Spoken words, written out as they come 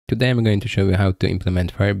Today I'm going to show you how to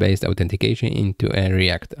implement Firebase Authentication into a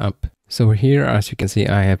React app. So here, as you can see,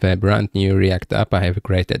 I have a brand new React app I have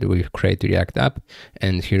created with Create React App,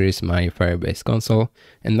 and here is my Firebase console.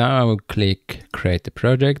 And now I will click Create a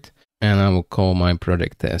Project, and I will call my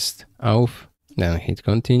project test auth, then hit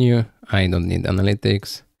Continue. I don't need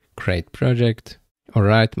analytics, Create Project.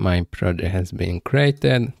 Alright, my project has been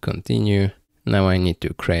created, Continue. Now I need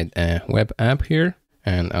to create a web app here,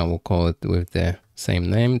 and I will call it with the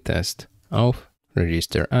same name, test auth,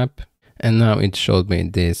 register app. And now it showed me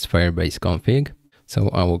this Firebase config. So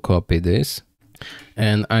I will copy this,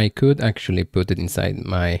 and I could actually put it inside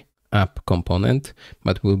my app component,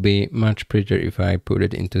 but will be much prettier if I put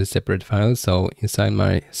it into a separate file. So inside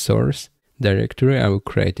my source directory, I will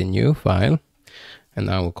create a new file,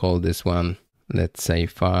 and I will call this one, let's say,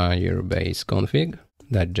 Firebase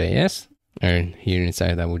config.js. And here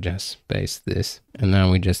inside I will just paste this. And now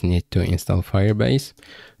we just need to install Firebase.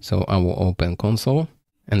 So I will open console,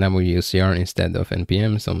 and I will use yarn instead of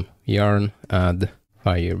npm. So yarn add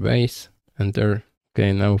Firebase, enter.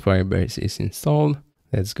 Okay, now Firebase is installed.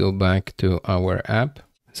 Let's go back to our app.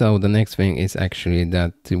 So the next thing is actually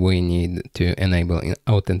that we need to enable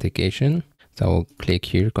authentication. So I'll click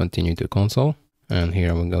here, continue to console. And here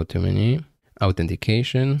I will go to menu,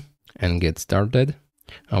 authentication, and get started.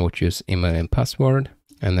 I will choose email and password,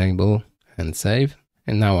 enable and save.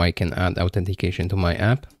 And now I can add authentication to my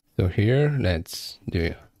app. So here, let's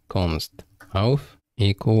do const auth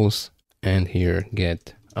equals, and here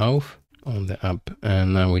get auth on the app.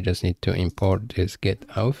 And now we just need to import this get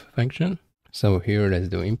auth function. So here, let's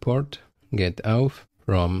do import get auth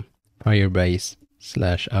from Firebase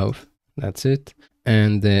 /auth. That's it.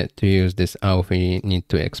 And to use this auth, we need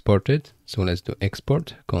to export it. So let's do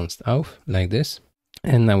export const auth like this.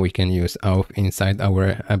 And now we can use auth inside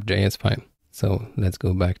our app.js file. So let's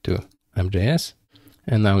go back to app.js,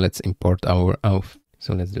 and now let's import our auth.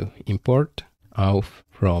 So let's do import auth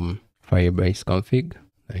from Firebase config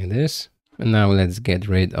like this. And now let's get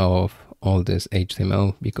rid of all this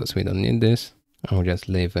HTML because we don't need this. I'll just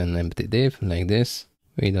leave an empty div like this.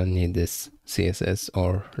 We don't need this CSS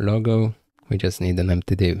or logo. We just need an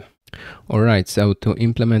empty div. Alright, so to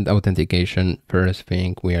implement authentication, first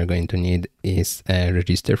thing we are going to need is a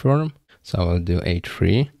register form. So I will do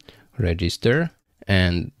h3 register,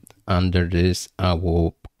 and under this I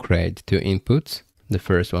will create two inputs. The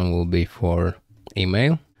first one will be for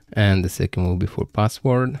email, and the second will be for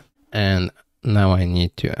password. And now I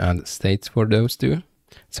need to add states for those two,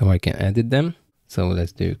 so I can edit them. So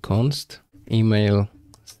let's do const email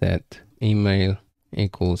set email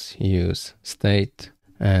equals use state,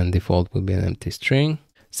 and default will be an empty string.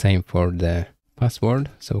 Same for the password.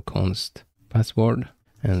 So const password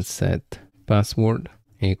and set password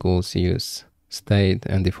equals use state,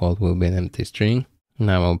 and default will be an empty string.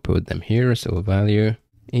 Now I'll put them here. So value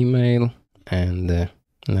email, and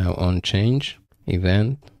now on change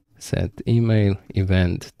event set email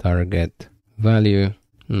event target value.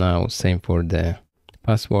 Now same for the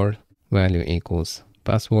password, value equals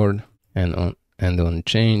password, and on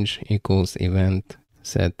change equals event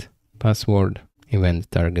set password event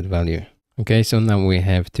target value. Okay, so now we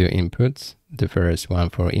have two inputs, the first one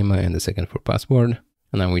for email and the second for password.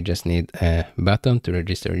 And now we just need a button to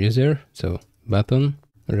register user. So button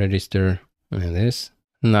register like this.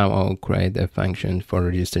 Now I'll create a function for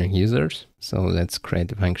registering users. So let's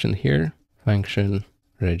create a function here, function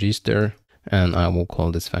register, and I will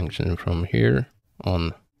call this function from here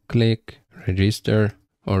on click register.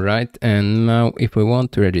 Alright, and now if we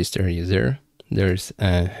want to register a user, there's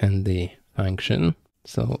a handy function.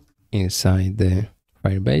 So inside the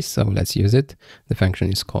Firebase, so let's use it. The function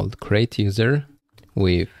is called create user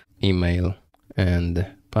with email and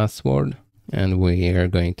password, and we are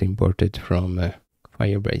going to import it from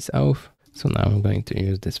Firebase auth. So now I'm going to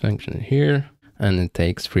use this function here, and it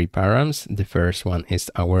takes three params. The first one is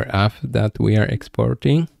our app that we are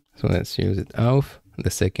exporting. So let's use it auth. The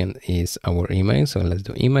second is our email. So let's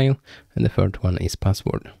do email. And the third one is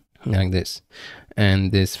password like this.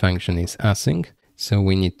 And this function is async. So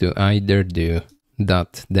we need to either do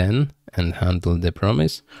 .then and handle the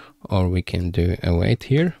promise, or we can do await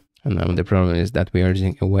here. And now the problem is that we are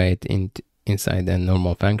using await inside a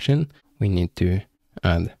normal function. We need to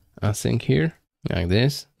add async here like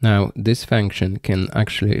this. Now this function can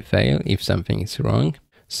actually fail if something is wrong.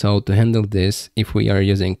 So to handle this, if we are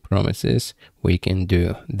using promises, we can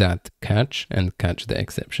do .catch and catch the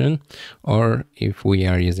exception. Or if we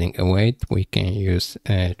are using await, we can use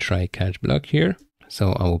a try catch block here.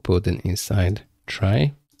 So I will put it inside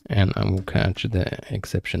try, and I will catch the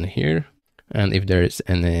exception here. And if there is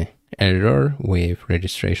any error with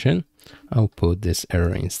registration, I'll put this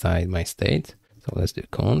error inside my state. So let's do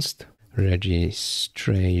const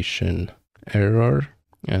registration error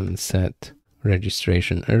and set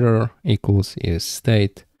registration error equals use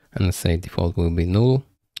state, and say default will be null.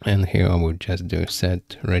 And here I will just do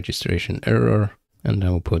set registration error, and I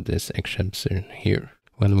will put this exception here.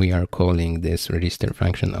 When we are calling this register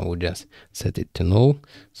function, I will just set it to null.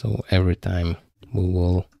 So every time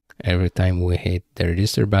we hit the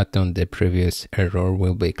register button, the previous error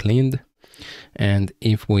will be cleaned. And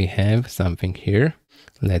if we have something here,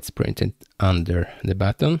 let's print it under the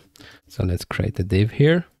button. So let's create a div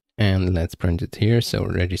here and let's print it here. So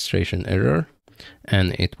registration error,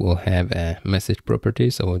 and it will have a message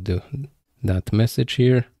property. So we'll do that message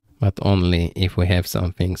here, but only if we have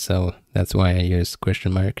something. So that's why I use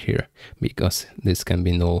question mark here, because this can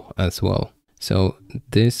be null as well. So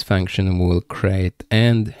this function will create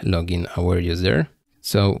and log in our user.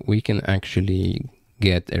 So we can actually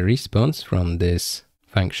get a response from this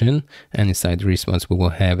function, and inside response we will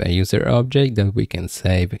have a user object that we can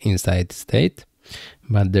save inside state.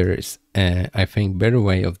 But there is I think better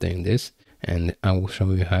way of doing this, and I will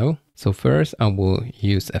show you how. So first I will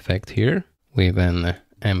use effect here with an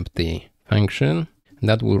empty function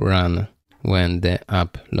that will run when the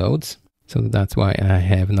app loads. So that's why I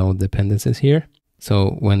have no dependencies here.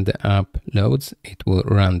 So when the app loads, it will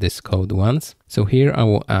run this code once. So here I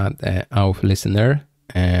will add a auth listener,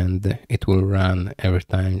 and it will run every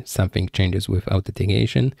time something changes with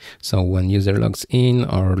authentication. So when user logs in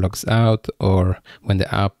or logs out, or when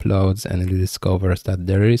the app loads and it discovers that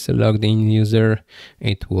there is a logged in user,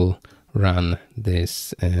 it will run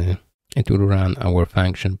this, it will run our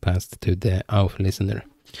function passed to the auth listener.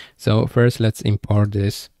 So first let's import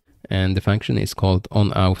this, and the function is called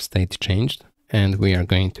onAuth state changed, and we are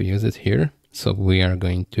going to use it here. So we are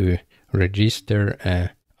going to register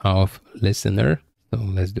a auth listener. So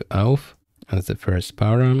let's do auth as the first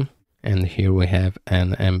param, and here we have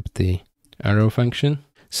an empty arrow function.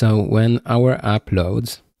 So when our app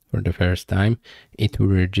loads for the first time, it will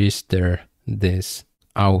register this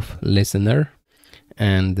auth listener,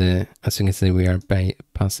 and as you can see, we are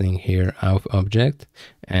passing here auth object,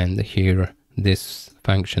 and here this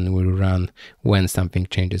function will run when something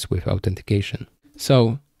changes with authentication.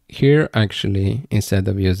 So here actually, instead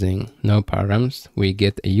of using no params, we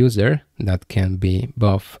get a user that can be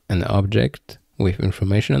both an object with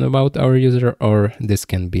information about our user, or this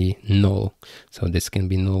can be null. So this can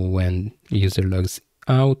be null when user logs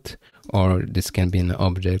out, or this can be an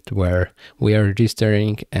object where we are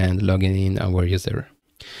registering and logging in our user.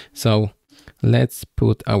 So let's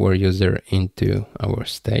put our user into our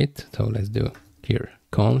state. So let's do here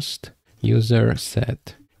const user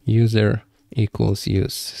set user equals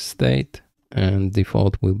use state, and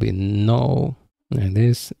default will be null like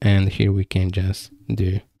this. And here we can just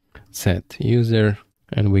do set user,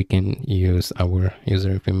 and we can use our user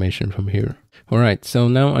information from here. All right, so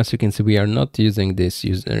now as you can see, we are not using this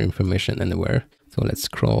user information anywhere. So let's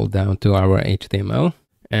scroll down to our HTML,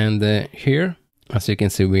 and here, as you can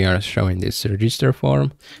see, we are showing this register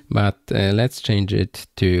form, but let's change it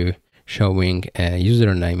to showing a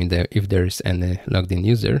username in there if there is any logged in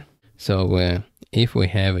user. So if we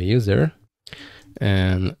have a user,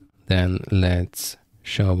 and then let's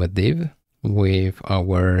show a div with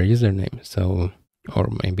our username. So, or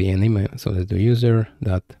maybe an email. So let's do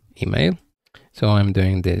user.email. So I'm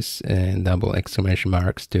doing this double exclamation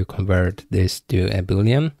marks to convert this to a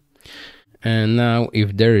boolean. And now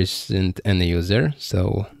if there isn't any user,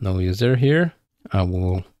 so no user here, I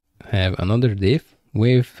will have another div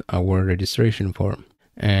with our registration form.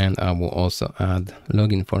 And I will also add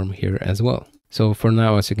login form here as well. So for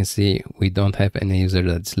now, as you can see, we don't have any user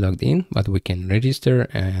that's logged in, but we can register,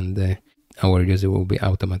 and our user will be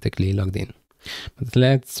automatically logged in. But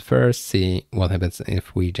let's first see what happens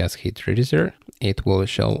if we just hit register. It will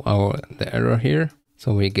show the error here.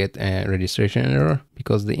 So we get a registration error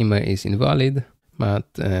because the email is invalid, but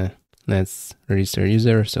let's register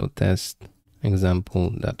user. So test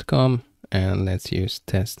example.com, and let's use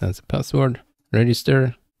test as a password.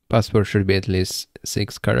 Register. Password should be at least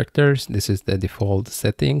 6 characters. This is the default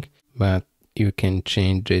setting, but you can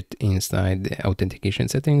change it inside the authentication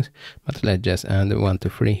settings. But let's just add 1, 2,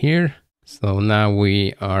 3 here. So now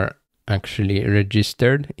we are actually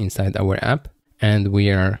registered inside our app, and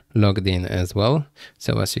we are logged in as well.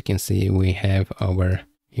 So as you can see, we have our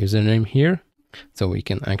username here. So we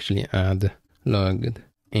can actually add logged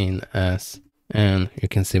in as, and you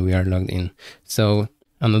can see we are logged in. So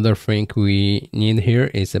another thing we need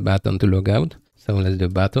here is a button to log out. So let's do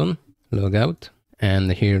button logout,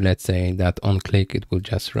 and here let's say that on click it will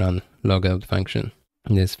just run logout function.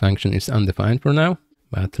 This function is undefined for now,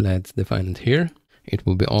 but let's define it here. It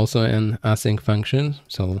will be also an async function.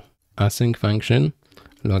 So async function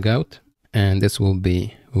logout, and this will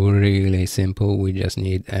be really simple. We just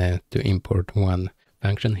need to import one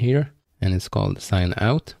function here, and it's called sign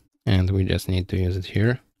out, and we just need to use it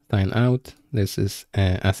here. Sign out, this is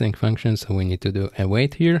an async function, so we need to do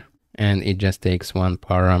await here, and it just takes one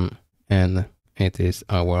param, and it is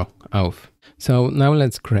our auth. So now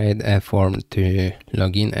let's create a form to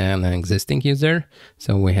log in an existing user.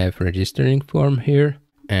 So we have registering form here,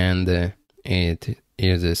 and it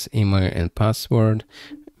uses email and password.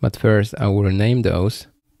 But first I will name those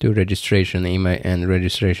to registration email and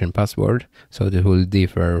registration password. So it will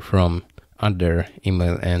differ from other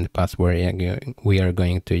email and password we are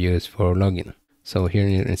going to use for login. So here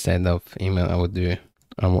instead of email,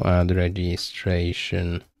 I will add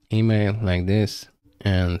registration email like this,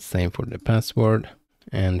 and same for the password.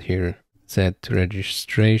 And here set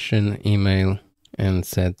registration email and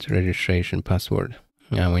set registration password.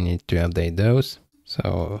 Now we need to update those.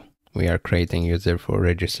 So we are creating user for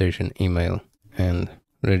registration email and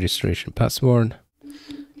registration password.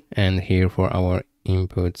 And here for our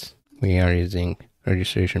inputs, we are using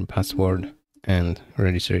registration password and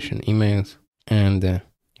registration emails. And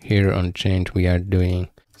here on change, we are doing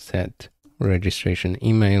set registration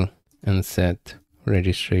email and set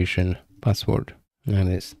registration password.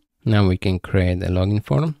 Now we can create a login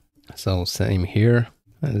form. So same here,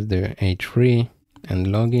 let's do h3 and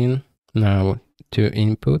login. Now 2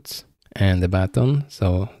 inputs and the button.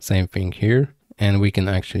 So same thing here. And we can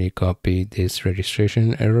actually copy this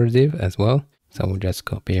registration error div as well. So we'll just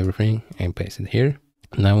copy everything and paste it here.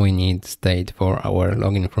 Now we need state for our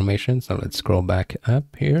login information. So let's scroll back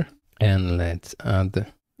up here and let's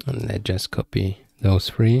add, and let's just copy those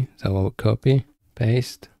 3. So I'll copy,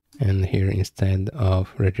 paste, and here instead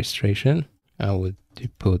of registration, I would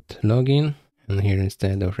put login, and here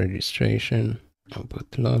instead of registration, I'll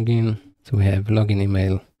put login. So we have login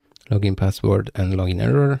email, login password, and login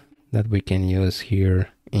error that we can use here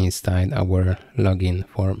inside our login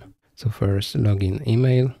form. So first login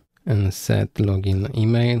email and set login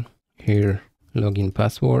email, here login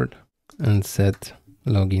password and set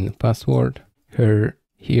login password.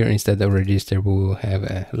 Here instead of register, we will have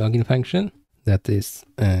a login function that is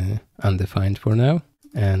undefined for now,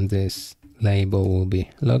 and this label will be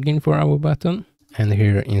login for our button. And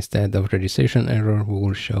here instead of registration error, we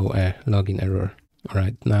will show a login error. All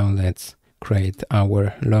right, now let's create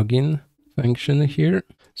our login function here.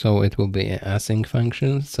 So it will be an async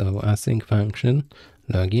function. So async function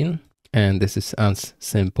login, and this is as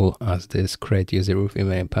simple as this: create user with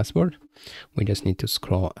email and password. We just need to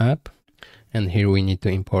scroll up, and here we need to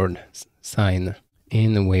import sign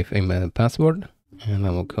in with email and password. And I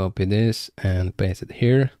will copy this and paste it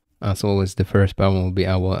here. As always, the first part will be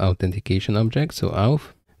our authentication object, so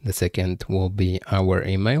auth. The second will be our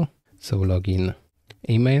email, so login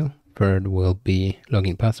email. Third will be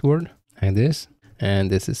login password, like this.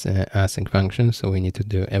 And this is an async function, so we need to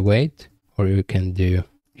do await, or you can do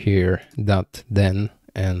here .then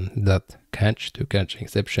and .catch to catch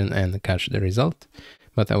exception and catch the result,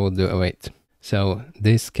 but I will do await. So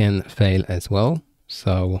this can fail as well,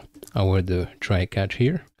 so I will do try catch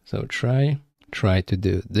here. So try to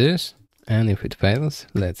do this, and if it fails,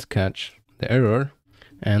 let's catch the error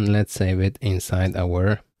and let's save it inside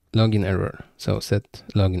our login error. So set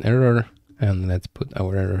login error, and let's put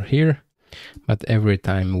our error here. But every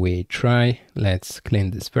time we try, let's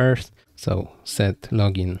clean this first. So set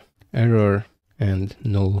login error and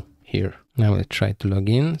null here. Now let's try to log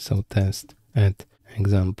in. So test at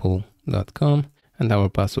example.com, and our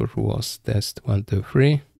password was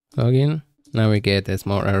test123 login. Now we get a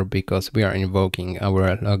small error because we are invoking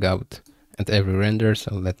our logout at every render.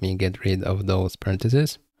 So let me get rid of those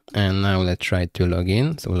parentheses. And now let's try to log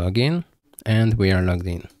in. So log in, and we are logged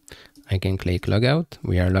in. I can click logout,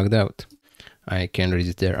 we are logged out. I can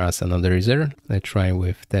register as another user. Let's try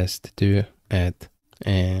with test2 at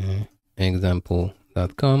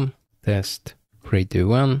example.com,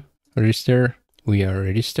 test321, register. We are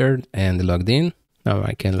registered and logged in. Now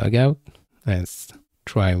I can log out. Let's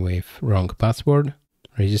try with wrong password,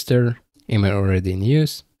 register, email already in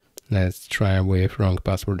use. Let's try with wrong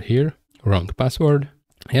password here, wrong password.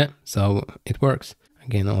 Yeah, so it works.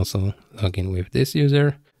 Again, also log in with this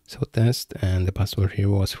user. So test, and the password here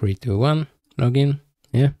was 321, login.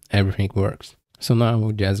 Yeah, everything works. So now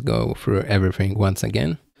we'll just go through everything once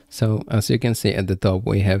again. So as you can see at the top,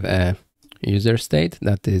 we have a user state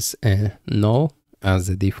that is null as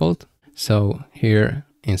the default. So here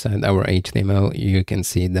inside our HTML, you can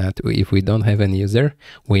see that if we don't have any user,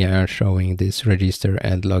 we are showing this register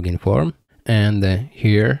and login form. And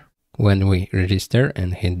here when we register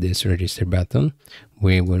and hit this register button,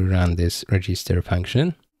 we will run this register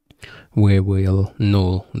function. We will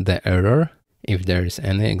null the error if there is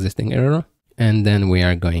any existing error, and then we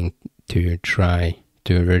are going to try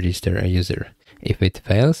to register a user. If it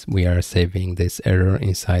fails, we are saving this error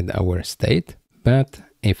inside our state, but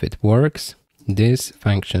if it works, this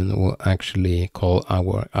function will actually call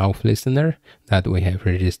our auth listener that we have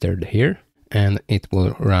registered here, and it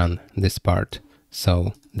will run this part.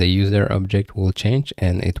 So the user object will change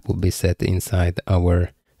and it will be set inside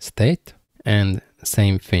our state. And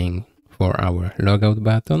same thing for our logout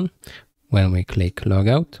button. When we click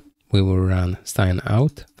logout, we will run sign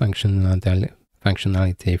out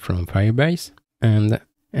functionality from Firebase,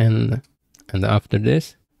 and after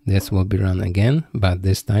this will be run again, but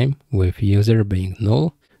this time with user being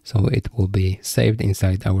null. So it will be saved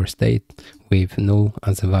inside our state with null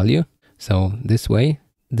as a value. So this way,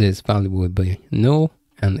 this value will be null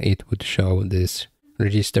and it would show this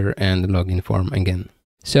register and login form again.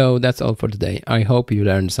 So that's all for today. I hope you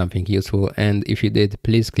learned something useful, and if you did,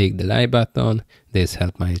 please click the like button. This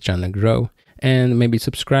helps my channel grow, and maybe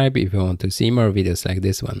subscribe if you want to see more videos like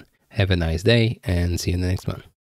this one. Have a nice day and see you in the next one.